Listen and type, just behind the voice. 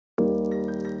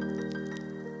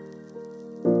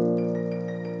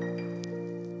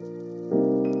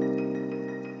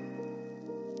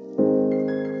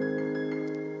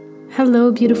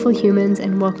Hello, beautiful humans,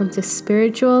 and welcome to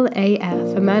Spiritual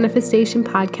AF, a manifestation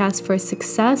podcast for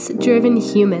success-driven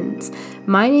humans.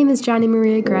 My name is Johnny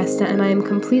Maria Gresta, and I am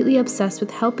completely obsessed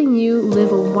with helping you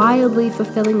live a wildly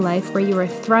fulfilling life where you are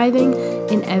thriving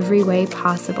in every way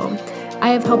possible. I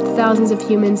have helped thousands of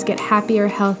humans get happier,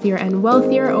 healthier, and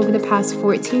wealthier over the past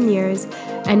 14 years,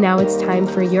 and now it's time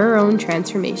for your own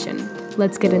transformation.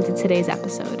 Let's get into today's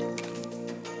episode.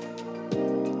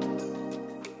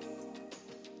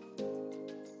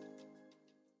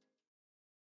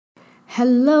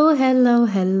 Hello,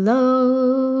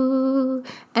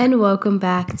 and welcome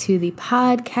back to the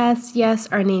podcast. Yes,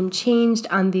 our name changed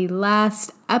on the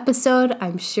last episode.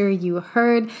 I'm sure you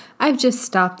heard. I've just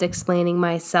stopped explaining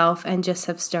myself and just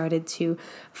have started to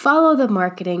follow the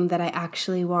marketing that I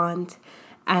actually want.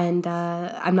 And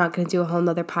I'm not going to do a whole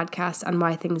nother podcast on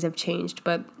why things have changed,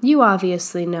 but you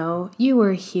obviously know, you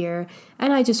were here,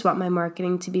 and I just want my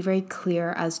marketing to be very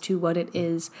clear as to what it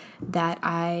is that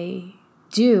I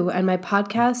do. And my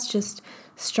podcast, just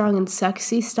Strong and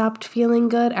Sexy, stopped feeling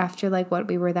good after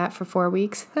we were that for 4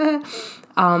 weeks.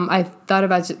 I thought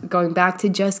about going back to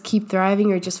just Keep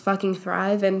Thriving or just fucking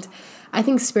thrive, and I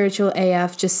think Spiritual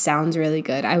AF just sounds really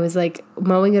good. I was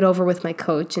mowing it over with my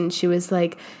coach, and she was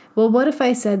like, well, what if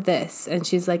I said this? And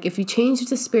she's like, if you change it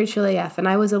to Spiritual AF, and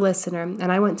I was a listener, and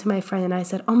I went to my friend and I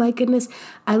said, oh my goodness,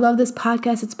 I love this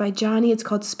podcast. It's by Johnny. It's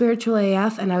called Spiritual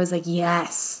AF. And I was like,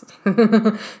 yes,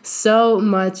 so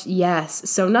much yes.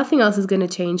 So nothing else is going to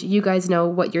change. You guys know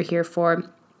what you're here for.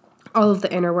 All of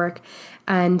the inner work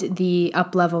and the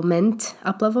up-levelment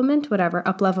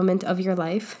of your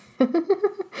life.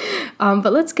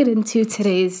 But let's get into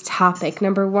today's topic.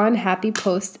 Number one, happy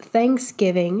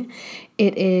post-Thanksgiving.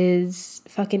 It is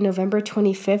fucking November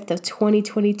 25th of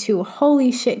 2022.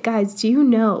 Holy shit, guys, do you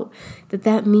know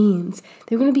that means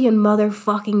they're going to be in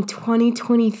motherfucking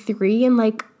 2023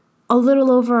 in a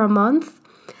little over a month?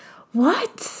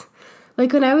 What?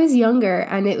 When I was younger,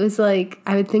 and it was I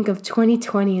would think of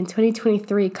 2020 and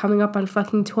 2023 coming up on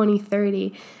fucking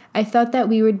 2030, I thought that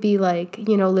we would be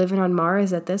living on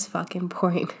Mars at this fucking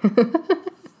point.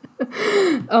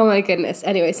 Oh my goodness.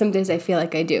 Anyway, some days I feel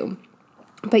like I do.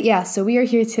 But yeah, so we are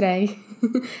here today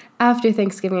after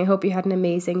Thanksgiving. I hope you had an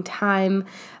amazing time.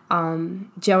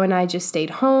 Joe and I just stayed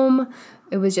home.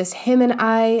 It was just him and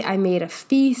I. I made a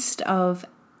feast of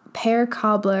pear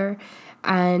cobbler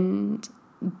and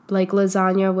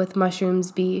lasagna with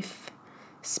mushrooms, beef,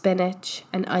 spinach,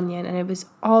 and onion, and it was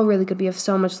all really good. We have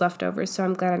so much leftovers, so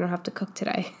I'm glad I don't have to cook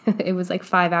today. It was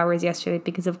 5 hours yesterday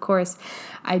because, of course,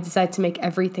 I decided to make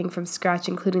everything from scratch,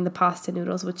 including the pasta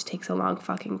noodles, which takes a long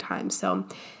fucking time. So,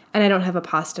 and I don't have a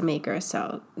pasta maker,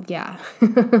 so yeah.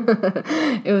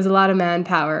 It was a lot of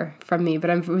manpower from me, but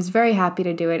I was very happy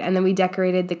to do it. And then we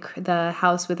decorated the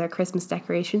house with our Christmas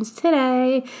decorations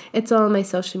today. It's all on my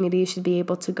social media. You should be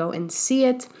able to go and see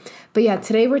it. But yeah,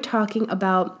 today we're talking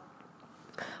about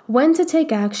when to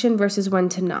take action versus when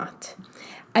to not.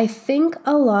 I think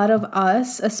a lot of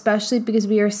us, especially because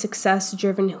we are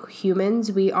success-driven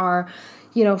humans, we are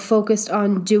focused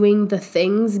on doing the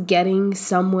things, getting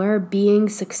somewhere, being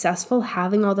successful,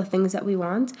 having all the things that we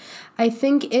want. I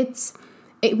think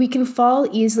we can fall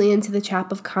easily into the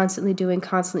trap of constantly doing,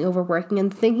 constantly overworking,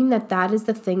 and thinking that is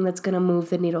the thing that's going to move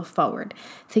the needle forward.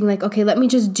 Thinking okay, let me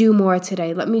just do more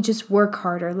today. Let me just work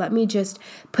harder. Let me just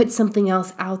put something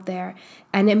else out there.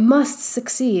 And it must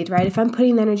succeed, right? If I'm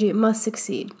putting the energy, it must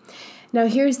succeed. Now,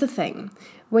 here's the thing.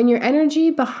 When your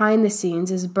energy behind the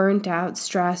scenes is burnt out,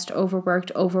 stressed,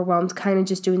 overworked, overwhelmed, kind of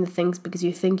just doing the things because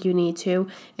you think you need to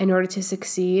in order to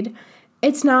succeed,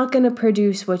 it's not going to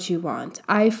produce what you want.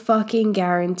 I fucking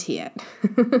guarantee it.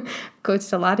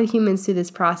 Coached a lot of humans through this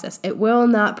process. It will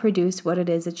not produce what it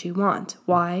is that you want.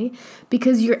 Why?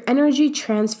 Because your energy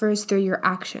transfers through your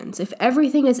actions. If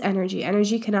everything is energy,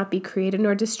 energy cannot be created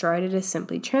nor destroyed. It is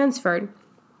simply transferred.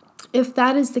 If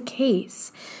that is the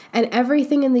case, and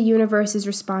everything in the universe is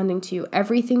responding to you,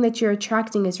 everything that you're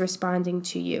attracting is responding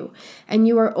to you, and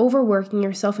you are overworking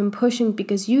yourself and pushing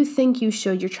because you think you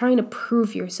should, you're trying to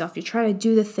prove yourself, you're trying to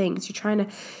do the things, you're trying to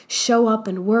show up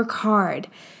and work hard,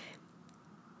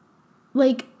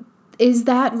 is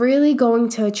that really going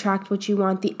to attract what you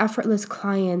want, the effortless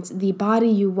clients, the body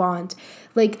you want?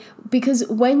 Because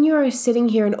when you're sitting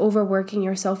here and overworking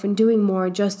yourself and doing more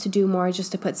just to do more,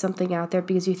 just to put something out there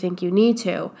because you think you need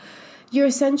to, you're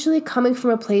essentially coming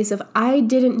from a place of, I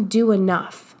didn't do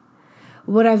enough.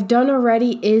 What I've done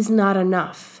already is not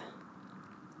enough,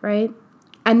 right?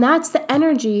 And that's the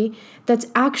energy that's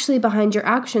actually behind your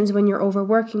actions when you're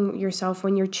overworking yourself,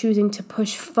 when you're choosing to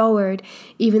push forward,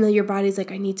 even though your body's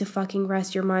I need to fucking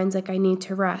rest. Your mind's I need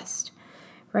to rest,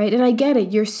 right? And I get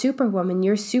it. You're Superwoman.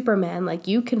 You're Superman. Like,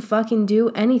 you can fucking do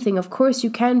anything. Of course you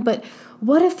can. But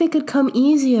what if it could come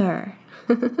easier?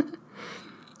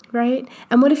 Right?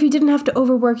 And what if you didn't have to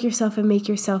overwork yourself and make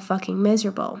yourself fucking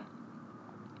miserable?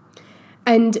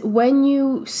 And when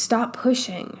you stop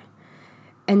pushing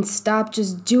and stop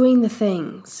just doing the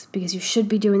things, because you should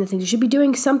be doing the things. You should be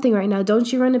doing something right now.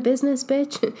 Don't you run a business,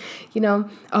 bitch?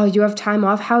 Oh, you have time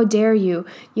off? How dare you?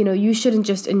 You shouldn't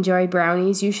just enjoy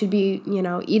brownies. You should be,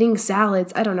 eating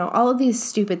salads. I don't know. All of these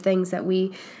stupid things that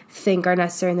we think are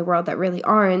necessary in the world that really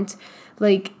aren't.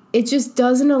 Like, it just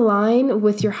doesn't align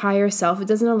with your higher self. It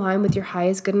doesn't align with your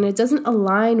highest good, and it doesn't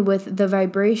align with the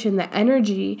vibration, the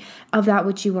energy of that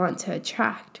which you want to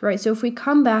attract, right? So if we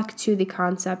come back to the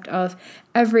concept of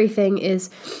everything is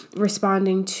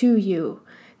responding to you,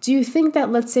 do you think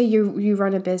that, let's say you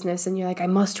run a business and you're like, I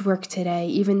must work today,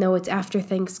 even though it's after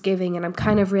Thanksgiving and I'm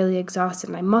kind of really exhausted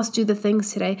and I must do the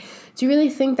things today. Do you really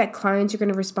think that clients are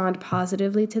going to respond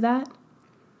positively to that?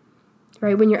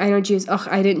 Right? When your energy is,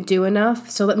 I didn't do enough,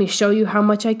 so let me show you how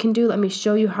much I can do. Let me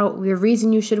show you the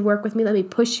reason you should work with me. Let me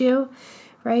push you,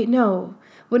 right? No.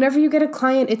 Whenever you get a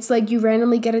client, it's like you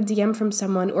randomly get a DM from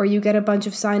someone, or you get a bunch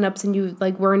of signups and you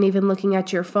weren't even looking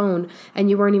at your phone and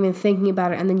you weren't even thinking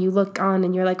about it. And then you look on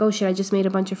and you're like, oh shit, I just made a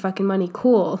bunch of fucking money.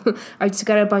 Cool. I just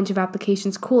got a bunch of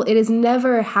applications. Cool. It has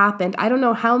never happened. I don't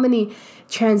know how many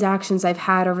transactions I've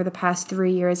had over the past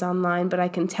 3 years online, but I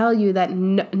can tell you that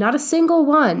not a single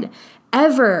one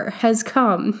ever has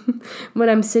come when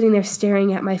I'm sitting there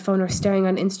staring at my phone or staring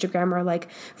on Instagram or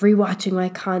rewatching my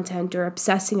content or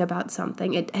obsessing about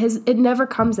something. It never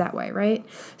comes that way, right?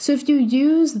 So if you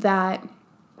use that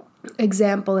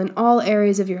example in all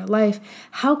areas of your life,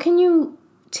 how can you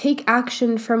take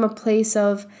action from a place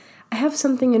of, I have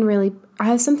something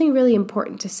really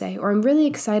important to say, or I'm really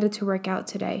excited to work out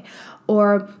today,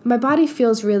 or my body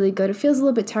feels really good. It feels a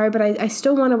little bit tired, but I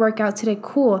still want to work out today.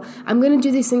 Cool. I'm going to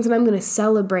do these things and I'm going to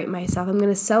celebrate myself. I'm going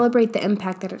to celebrate the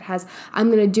impact that it has. I'm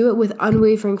going to do it with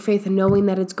unwavering faith and knowing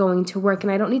that it's going to work.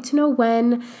 And I don't need to know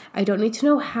when. I don't need to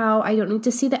know how. I don't need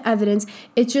to see the evidence.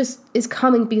 It just is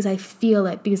coming because I feel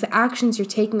it, because the actions you're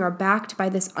taking are backed by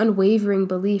this unwavering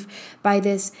belief, by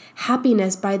this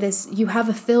happiness, by this, you have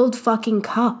a filled fucking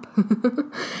cup.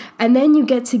 And then you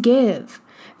get to give.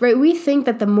 Right? We think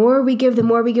that the more we give, the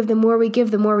more we give, the more we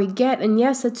give, the more we get. And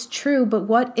yes, it's true. But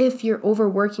what if you're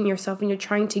overworking yourself and you're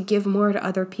trying to give more to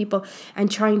other people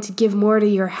and trying to give more to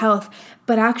your health,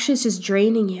 but actually it's just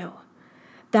draining you?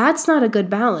 That's not a good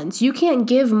balance. You can't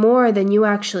give more than you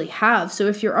actually have. So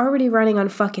if you're already running on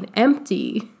fucking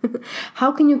empty,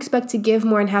 how can you expect to give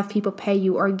more and have people pay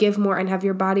you, or give more and have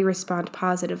your body respond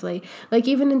positively?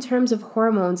 Even in terms of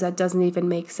hormones, that doesn't even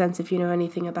make sense if you know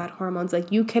anything about hormones.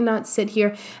 You cannot sit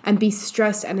here and be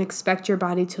stressed and expect your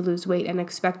body to lose weight and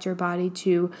expect your body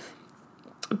to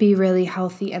be really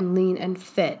healthy and lean and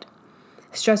fit.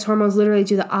 Stress hormones literally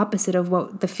do the opposite of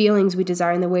what the feelings we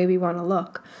desire and the way we want to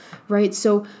look, right?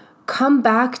 So come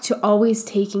back to always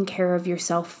taking care of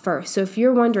yourself first. So if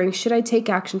you're wondering, should I take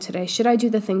action today? Should I do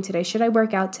the thing today? Should I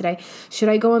work out today? Should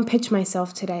I go and pitch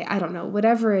myself today? I don't know.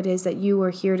 Whatever it is that you are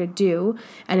here to do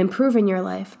and improve in your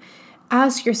life,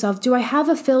 ask yourself, do I have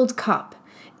a filled cup?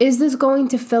 Is this going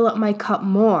to fill up my cup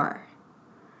more?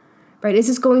 Right? Is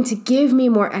this going to give me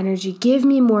more energy, give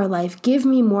me more life, give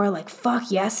me more fuck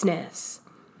yesness?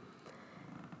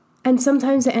 And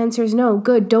sometimes the answer is no,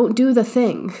 good, don't do the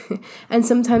thing. And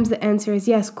sometimes the answer is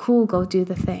yes, cool, go do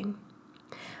the thing.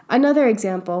 Another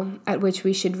example at which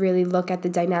we should really look at the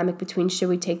dynamic between should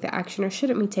we take the action or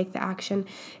shouldn't we take the action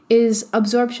is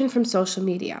absorption from social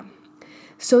media.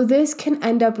 So this can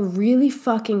end up really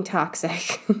fucking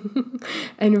toxic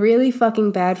and really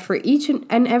fucking bad for each and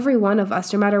every one of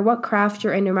us, no matter what craft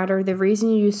you're in, no matter the reason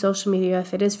you use social media,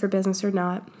 if it is for business or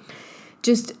not.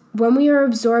 Just when we are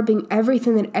absorbing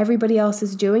everything that everybody else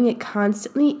is doing, it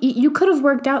constantly, you could have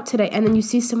worked out today and then you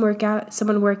see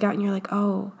someone work out and you're like,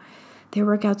 oh, their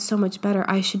workout's so much better.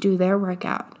 I should do their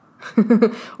workout.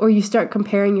 Or you start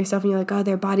comparing yourself and you're like, oh,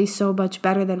 their body's so much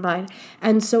better than mine.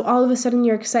 And so all of a sudden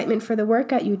your excitement for the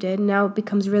workout you did now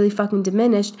becomes really fucking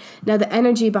diminished. Now the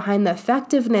energy behind the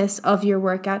effectiveness of your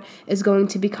workout is going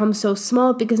to become so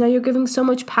small because now you're giving so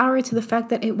much power to the fact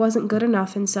that it wasn't good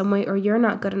enough in some way, or you're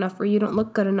not good enough, or you don't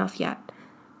look good enough yet.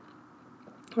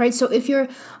 Right? So if you're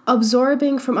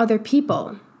absorbing from other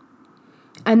people,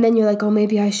 and then you're like, oh,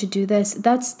 maybe I should do this.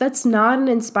 That's not an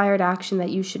inspired action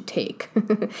that you should take.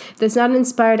 That's not an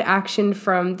inspired action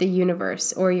from the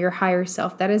universe or your higher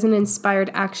self. That is an inspired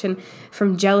action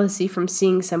from jealousy, from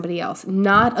seeing somebody else.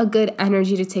 Not a good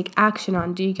energy to take action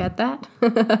on. Do you get that?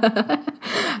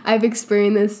 I've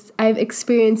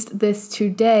experienced this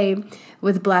today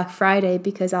with Black Friday,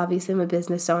 because obviously I'm a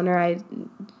business owner. I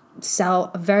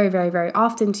sell very, very, very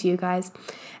often to you guys.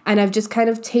 And I've just kind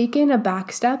of taken a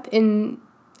back step in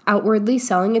outwardly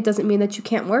selling. It doesn't mean that you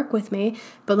can't work with me,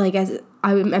 but like, as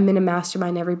I'm in a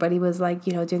mastermind, everybody was like,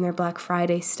 doing their Black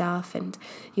Friday stuff, and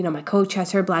my coach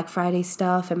has her Black Friday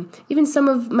stuff, and even some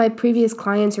of my previous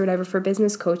clients or whatever for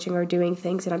business coaching are doing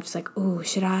things, and I'm just like, oh,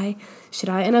 should I?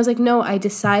 And I was like, no, I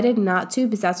decided not to,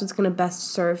 because that's what's going to best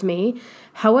serve me.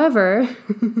 However,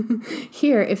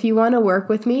 here, if you want to work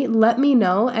with me, let me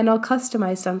know, and I'll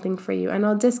customize something for you, and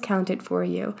I'll discount it for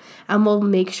you, and we'll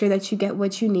make sure that you get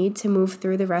what you need to move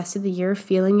through the rest of the year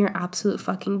feeling your absolute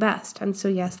fucking best. And so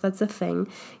yes, that's a thing.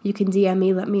 You can DM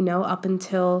me, let me know, up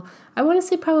until, I want to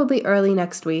say probably early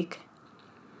next week.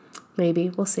 Maybe,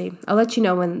 we'll see. I'll let you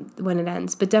know when it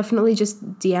ends, but definitely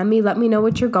just DM me, let me know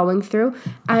what you're going through,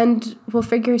 and we'll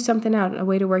figure something out, a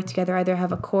way to work together. Either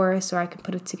have a course, or I can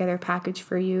put it together a package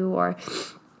for you, or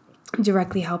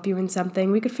directly help you in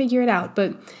something. We could figure it out.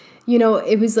 But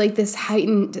it was like this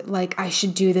heightened, like, I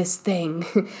should do this thing.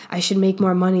 I should make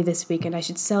more money this weekend. I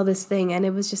should sell this thing. And it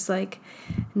was just like,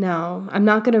 no, I'm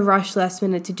not going to rush last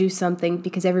minute to do something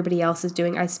because everybody else is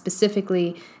doing. I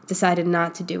specifically decided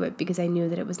not to do it because I knew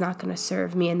that it was not going to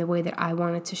serve me in the way that I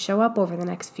wanted to show up over the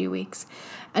next few weeks.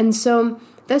 And so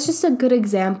that's just a good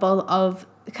example of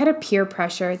the kind of peer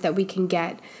pressure that we can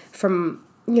get from,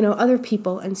 other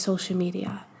people and social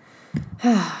media.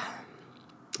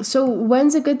 So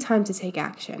when's a good time to take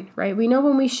action, right? We know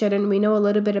when we shouldn't. We know a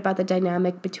little bit about the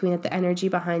dynamic between it, the energy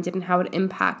behind it, and how it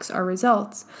impacts our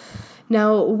results.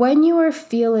 Now, when you are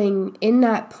feeling in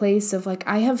that place of like,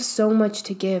 I have so much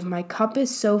to give, my cup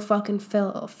is so fucking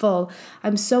full,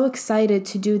 I'm so excited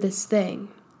to do this thing,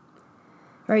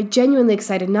 right? Genuinely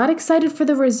excited, not excited for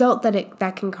the result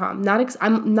that can come.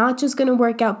 I'm not just going to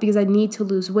work out because I need to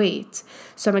lose weight.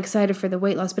 So I'm excited for the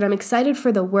weight loss, but I'm excited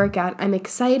for the workout. I'm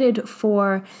excited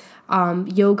for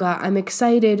yoga. I'm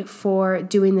excited for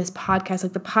doing this podcast.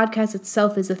 Like, the podcast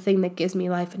itself is the thing that gives me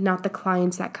life, not the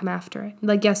clients that come after it.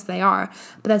 Like, yes, they are,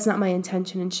 but that's not my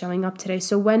intention in showing up today.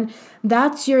 So when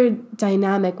that's your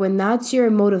dynamic, when that's your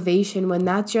motivation, when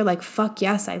that's your like, fuck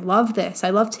yes, I love this, I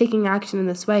love taking action in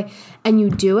this way, and you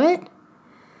do it,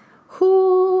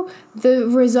 the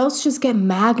results just get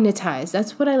magnetized.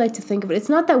 That's what I like to think of it. It's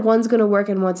not that one's going to work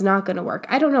and one's not going to work.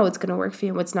 I don't know what's going to work for you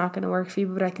and what's not going to work for you,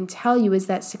 but what I can tell you is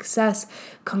that success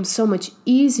comes so much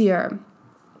easier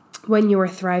when you are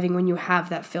thriving, when you have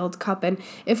that filled cup. And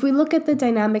if we look at the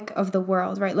dynamic of the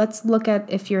world, right, let's look at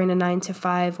if you're in a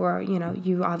 9-to-5, or,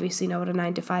 you obviously know what a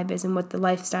 9-to-5 is and what the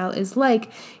lifestyle is like,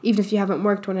 even if you haven't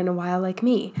worked one in a while like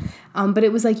me. But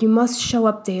it was like, you must show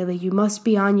up daily. You must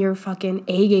be on your fucking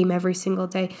A game every single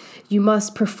day. You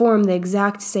must perform the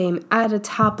exact same at a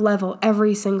top level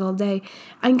every single day.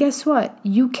 And guess what?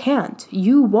 You can't.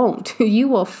 You won't. You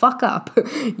will fuck up.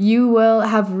 You will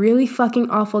have really fucking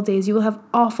awful days. You will have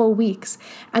awful weeks.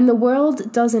 And the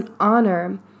world doesn't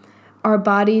honor our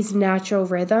body's natural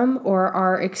rhythm or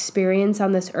our experience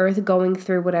on this earth going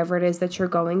through whatever it is that you're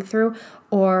going through,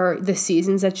 or the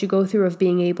seasons that you go through of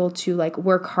being able to like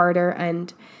work harder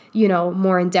and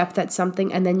more in depth at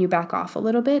something, and then you back off a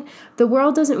little bit. The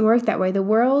world doesn't work that way. The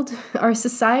world, our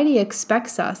society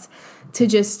expects us to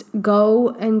just go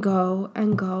and go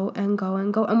and go and go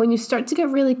and go. And when you start to get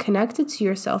really connected to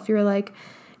yourself, you're like,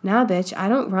 nah, bitch, I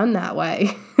don't run that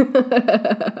way.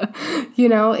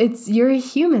 You're a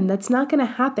human. That's not going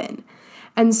to happen.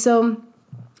 And so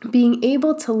being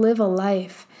able to live a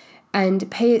life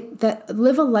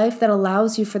live a life that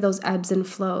allows you for those ebbs and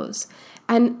flows.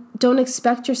 And don't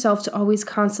expect yourself to always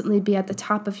constantly be at the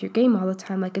top of your game all the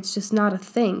time. Like, it's just not a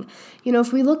thing.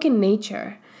 If we look in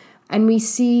nature and we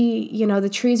see, the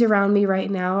trees around me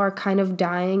right now are kind of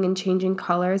dying and changing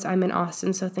colors. I'm in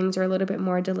Austin, so things are a little bit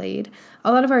more delayed.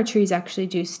 A lot of our trees actually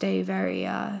do stay very,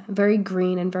 very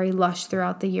green and very lush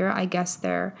throughout the year. I guess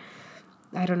they're,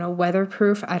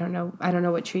 weatherproof. I don't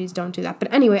know what trees don't do that.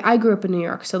 But anyway, I grew up in New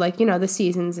York, so the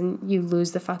seasons, and you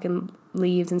lose the fucking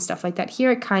leaves and stuff like that.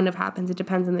 Here it kind of happens. It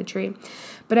depends on the tree.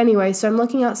 But anyway, so I'm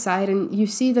looking outside and you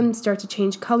see them start to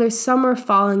change colors. Some are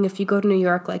falling. If you go to New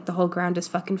York, like the whole ground is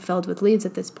fucking filled with leaves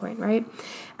at this point, right?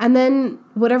 And then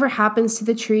whatever happens to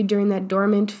the tree during that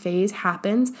dormant phase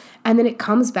happens, and then it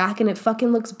comes back and it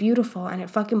fucking looks beautiful and it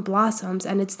fucking blossoms,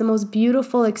 and it's the most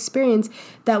beautiful experience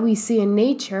that we see in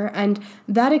nature. And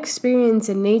that experience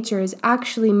in nature is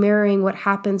actually mirroring what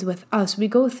happens with us. We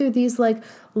go through these like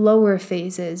lower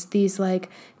phases, these like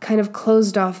kind of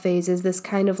closed off phases, this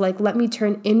kind of like let me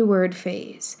turn inward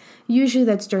phase. Usually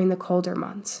that's during the colder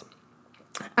months.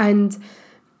 And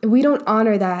we don't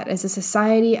honor that as a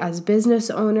society, as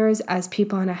business owners, as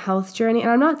people on a health journey.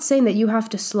 And I'm not saying that you have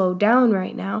to slow down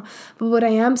right now, but what I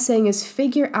am saying is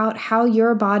figure out how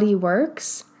your body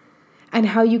works and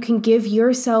how you can give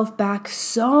yourself back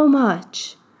so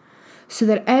much so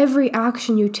that every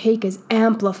action you take is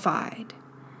amplified.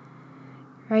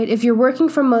 Right? If you're working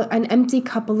from an empty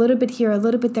cup, a little bit here, a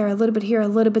little bit there, a little bit here, a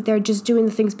little bit there, just doing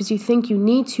the things because you think you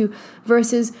need to,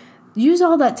 versus use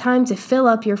all that time to fill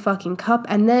up your fucking cup,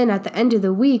 and then at the end of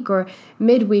the week or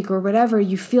midweek or whatever,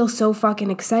 you feel so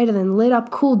fucking excited and lit up,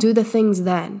 cool, do the things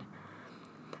then.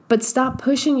 But stop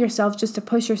pushing yourself just to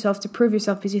push yourself, to prove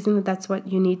yourself because you think that that's what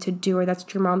you need to do, or that's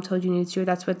what your mom told you need to do, or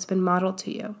that's what's been modeled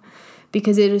to you.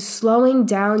 Because it is slowing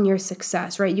down your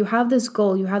success, right? You have this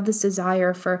goal, you have this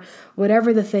desire for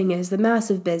whatever the thing is, the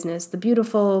massive business, the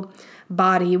beautiful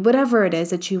body, whatever it is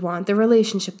that you want, the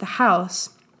relationship, the house,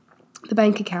 the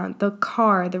bank account, the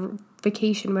car, the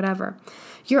vacation, whatever.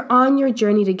 You're on your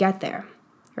journey to get there,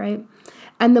 right?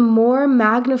 And the more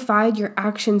magnified your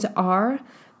actions are,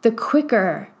 the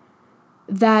quicker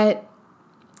that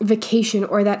vacation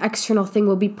or that external thing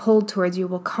will be pulled towards you,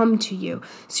 will come to you.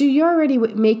 So you're already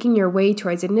making your way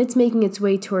towards it, and it's making its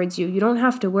way towards you. You don't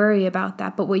have to worry about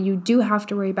that. But what you do have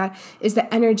to worry about is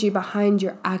the energy behind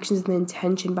your actions and the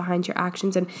intention behind your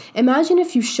actions. And imagine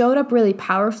if you showed up really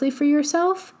powerfully for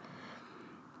yourself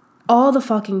all the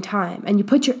fucking time, and you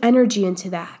put your energy into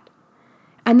that.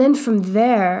 And then from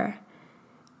there,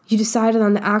 you decided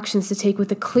on the actions to take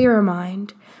with a clearer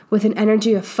mind, with an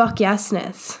energy of fuck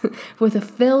yesness, with a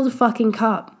filled fucking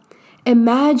cup.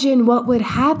 Imagine what would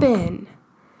happen.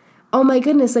 Oh my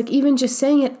goodness, like even just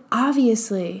saying it,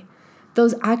 obviously,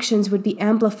 those actions would be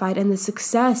amplified and the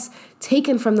success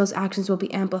taken from those actions will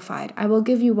be amplified. I will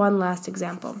give you one last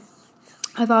example.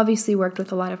 I've obviously worked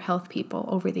with a lot of health people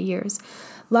over the years.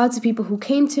 Lots of people who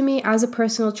came to me as a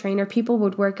personal trainer. People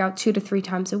would work out 2 to 3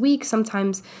 times a week,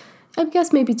 sometimes I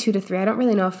guess maybe 2 to 3. I don't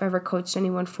really know if I ever coached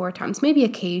anyone 4 times, maybe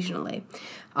occasionally.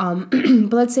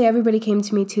 But let's say everybody came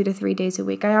to me 2 to 3 days a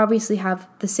week. I obviously have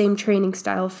the same training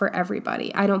style for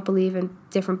everybody. I don't believe in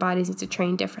different bodies need to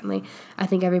train differently. I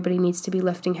think everybody needs to be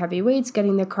lifting heavy weights,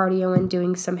 getting their cardio in,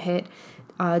 doing some HIIT,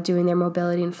 doing their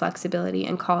mobility and flexibility,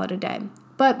 and call it a day.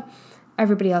 But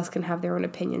everybody else can have their own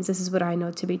opinions. This is what I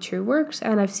know to be true works,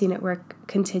 and I've seen it work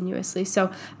continuously.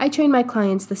 So I train my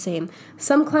clients the same.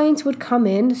 Some clients would come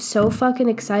in so fucking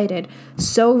excited,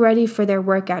 so ready for their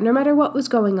workout, no matter what was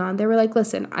going on. They were like,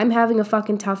 listen, I'm having a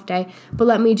fucking tough day, but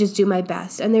let me just do my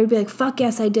best. And they would be like, fuck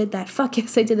yes, I did that. Fuck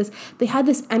yes, I did this. They had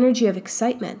this energy of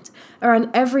excitement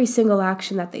around every single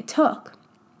action that they took.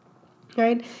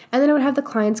 Right? And then I would have the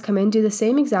clients come in, do the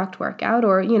same exact workout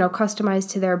or, customize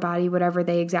to their body whatever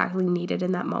they exactly needed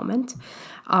in that moment,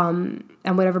 and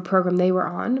whatever program they were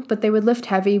on. But they would lift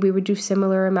heavy. We would do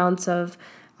similar amounts of,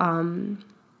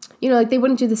 like they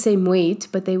wouldn't do the same weight,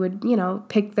 but they would,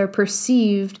 pick their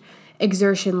perceived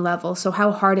exertion level. So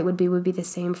how hard it would be the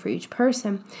same for each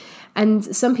person.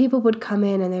 And some people would come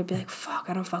in and they'd be like, fuck,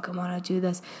 I don't fucking want to do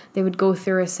this. They would go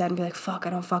through a set and be like, fuck, I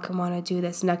don't fucking want to do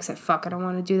this. Next set, fuck, I don't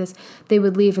want to do this. They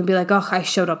would leave and be like, ugh, I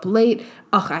showed up late.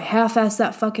 Ugh, I half-assed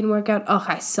that fucking workout. Ugh,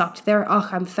 I sucked there.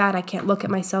 Ugh, I'm fat. I can't look at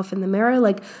myself in the mirror.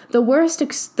 Like the worst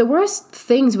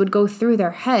things would go through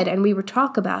their head, and we would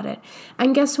talk about it.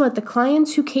 And guess what? The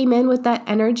clients who came in with that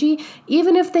energy,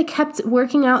 even if they kept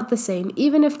working out the same,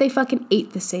 even if they fucking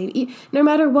ate the same, no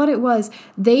matter what it was,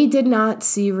 they did not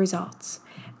see results.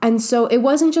 And so it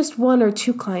wasn't just 1 or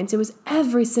 2 clients, it was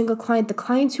every single client, the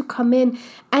clients who come in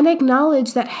and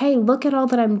acknowledge that, hey, look at all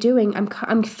that I'm doing.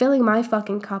 I'm filling my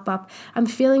fucking cup up. I'm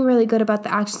feeling really good about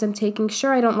the actions I'm taking.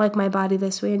 Sure, I don't like my body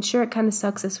this way, and sure, it kind of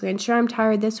sucks this way, and sure, I'm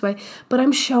tired this way, but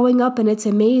I'm showing up and it's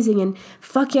amazing, and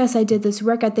fuck yes, I did this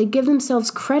workout. They give themselves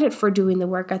credit for doing the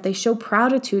workout. They show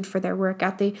gratitude for their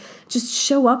workout. They just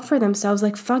show up for themselves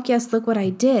like, fuck yes, look what I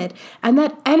did. And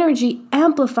that energy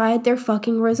amplified their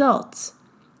fucking results.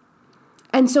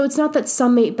 And so it's not that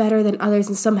some ate better than others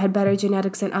and some had better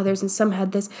genetics than others and some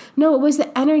had this. No, it was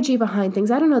the energy behind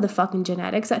things. I don't know the fucking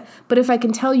genetics. But if I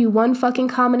can tell you one fucking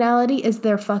commonality is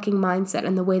their fucking mindset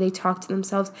and the way they talk to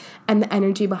themselves and the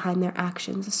energy behind their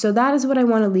actions. So that is what I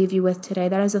want to leave you with today.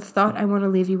 That is a thought I want to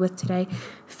leave you with today.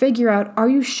 Figure out, are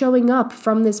you showing up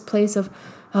from this place of,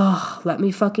 oh, let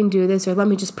me fucking do this, or let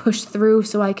me just push through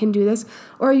so I can do this?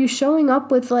 Or are you showing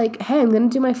up with like, hey, I'm going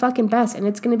to do my fucking best and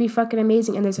it's going to be fucking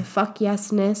amazing and there's a fuck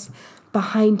yes-ness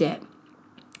behind it,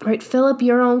 right? Fill up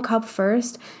your own cup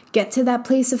first. Get to that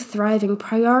place of thriving.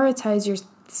 Prioritize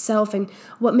yourself and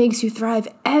what makes you thrive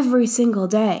every single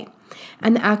day.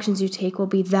 And the actions you take will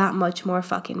be that much more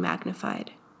fucking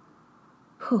magnified.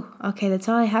 Whew. Okay, that's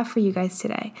all I have for you guys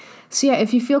today. So yeah,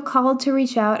 if you feel called to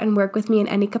reach out and work with me in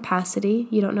any capacity,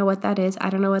 you don't know what that is, I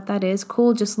don't know what that is,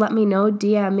 cool, just let me know,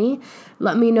 DM me,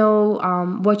 let me know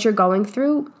what you're going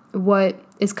through, what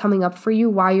is coming up for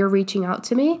you, why you're reaching out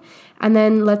to me, and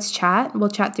then let's chat. We'll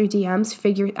chat through DMs,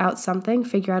 figure out something,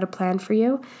 figure out a plan for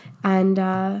you, and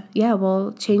yeah,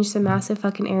 we'll change some massive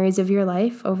fucking areas of your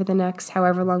life over the next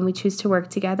however long we choose to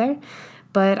work together.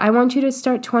 But I want you to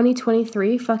start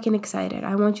 2023 fucking excited.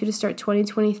 I want you to start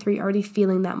 2023 already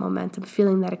feeling that momentum,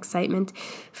 feeling that excitement,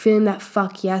 feeling that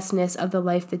fuck yesness of the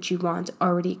life that you want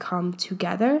already come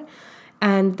together.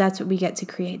 And that's what we get to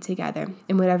create together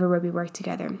in whatever way we work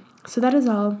together. So that is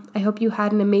all. I hope you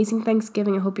had an amazing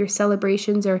Thanksgiving. I hope your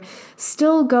celebrations are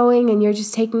still going and you're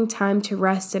just taking time to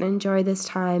rest and enjoy this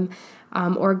time.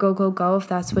 Or go if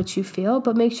that's what you feel.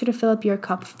 But make sure to fill up your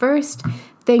cup first.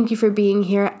 Thank you for being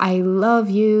here. I love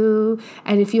you.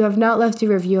 And if you have not left a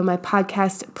review on my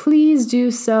podcast, please do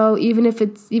so. Even if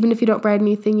you don't write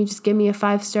anything, you just give me a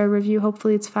 5-star review.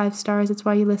 Hopefully it's 5 stars. That's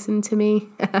why you listen to me.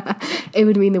 It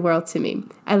would mean the world to me.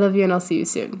 I love you and I'll see you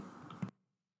soon.